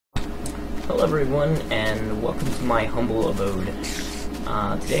Hello everyone, and welcome to my humble abode.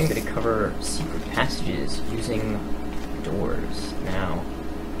 Today I'm going to cover secret passages using doors. Now,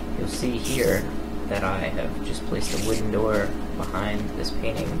 you'll see here that I have just placed a wooden door behind this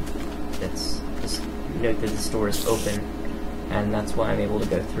painting. Note that this door is open, and that's why I'm able to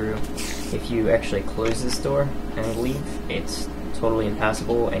go through. If you actually close this door and leave, it's totally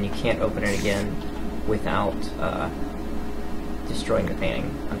impassable, and you can't open it again without destroying the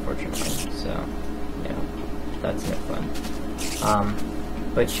painting, unfortunately. So, yeah, that's no fun.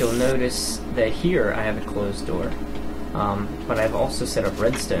 But you'll notice that here I have a closed door. But I've also set up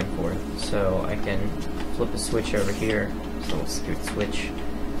redstone for it, so I can flip a switch over here, it's a little secret switch,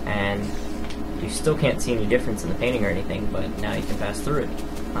 and you still can't see any difference in the painting or anything, but now you can pass through it.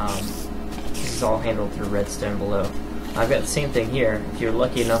 This is all handled through redstone below. I've got the same thing here. If you're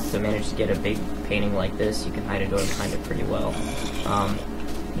lucky enough to manage to get a big painting like this, you can hide a door behind it pretty well.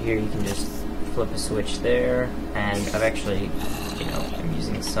 Here you can just flip a switch there, and I've actually, I'm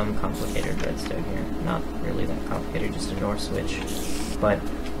using some complicated redstone here. Not really that complicated, just a NOR switch. But,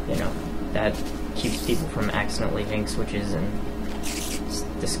 that keeps people from accidentally hitting switches and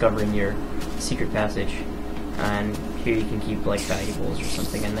discovering your secret passage. And here you can keep, like, valuables or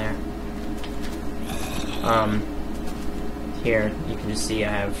something in there. Here, you can just see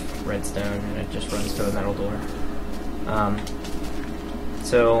I have redstone, and it just runs to a metal door.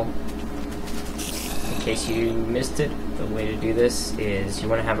 So, in case you missed it, the way to do this is you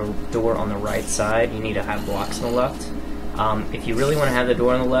want to have a door on the right side. You need to have blocks on the left. If you really want to have the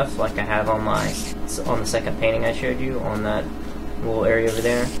door on the left, like I have on the second painting I showed you, on that little area over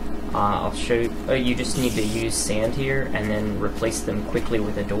there, I'll show you. You just need to use sand here, and then replace them quickly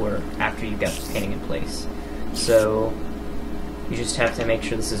with a door after you've got the painting in place. So, you just have to make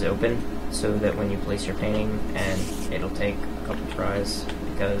sure this is open, so that when you place your painting, and it'll take a couple tries,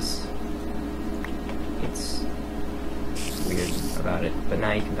 because it's weird about it, but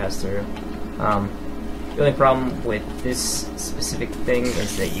now you can pass through. The only problem with this specific thing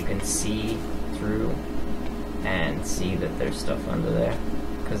is that you can see through and see that there's stuff under there,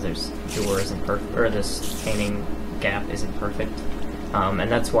 because this door isn't perfect, or this painting gap isn't perfect, and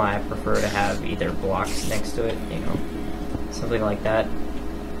that's why I prefer to have either blocks next to it, something like that,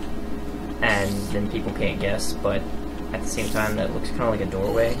 and then people can't guess, but at the same time that looks kind of like a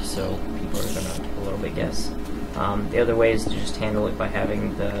doorway, so people are going to a little bit guess. The other way is to just handle it by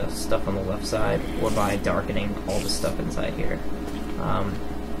having the stuff on the left side, or by darkening all the stuff inside here. Now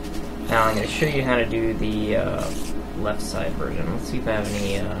I'm going to show you how to do the left side version. Let's see if I have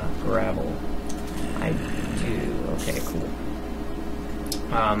any gravel. I do. Okay, cool.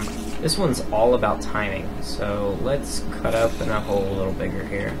 This one's all about timing, so let's cut up a hole a little bigger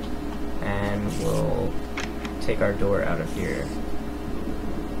here, and we'll take our door out of here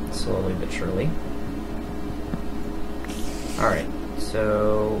slowly but surely. Alright,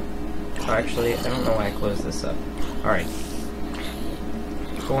 so actually, I don't know why I closed this up. Alright,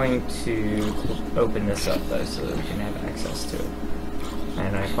 going to open this up though, so that we can have access to it.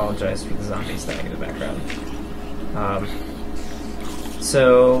 And I apologize for the zombies dying in the background.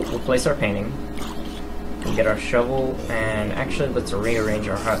 So, we'll place our painting, we'll get our shovel, and actually let's rearrange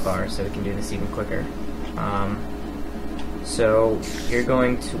our hotbar so we can do this even quicker. So, you're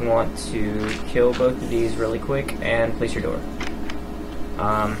going to want to kill both of these really quick and place your door.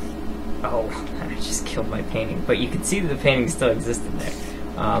 Oh, I just killed my painting, but you can see that the painting still existed there.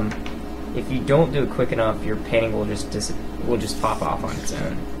 If you don't do it quick enough, your painting will just pop off on its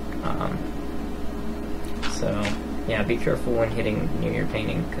own. So, yeah, be careful when hitting near your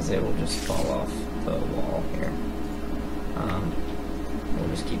painting, because it will just fall off the wall here. We'll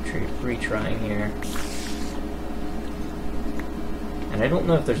just keep retrying here. And I don't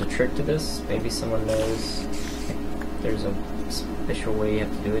know if there's a trick to this. Maybe someone knows. There's a special way you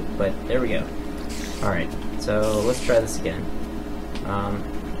have to do it, but there we go. Alright, so let's try this again.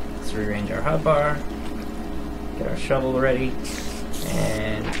 Let's rearrange our hotbar, get our shovel ready,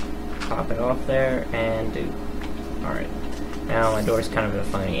 and pop it off there, and do. Alright, now my door's kind of at a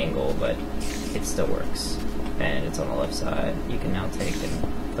funny angle, but it still works. And it's on the left side. You can now take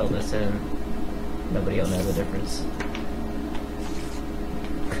and fill this in. Nobody will know the difference.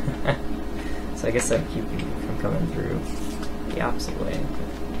 So I guess I'm keeping you from coming through the opposite way.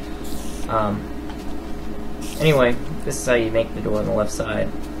 Anyway, this is how you make the door on the left side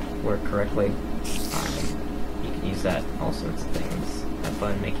work correctly. You can use that all sorts of things. Have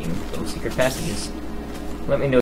fun making little secret passages. Let me know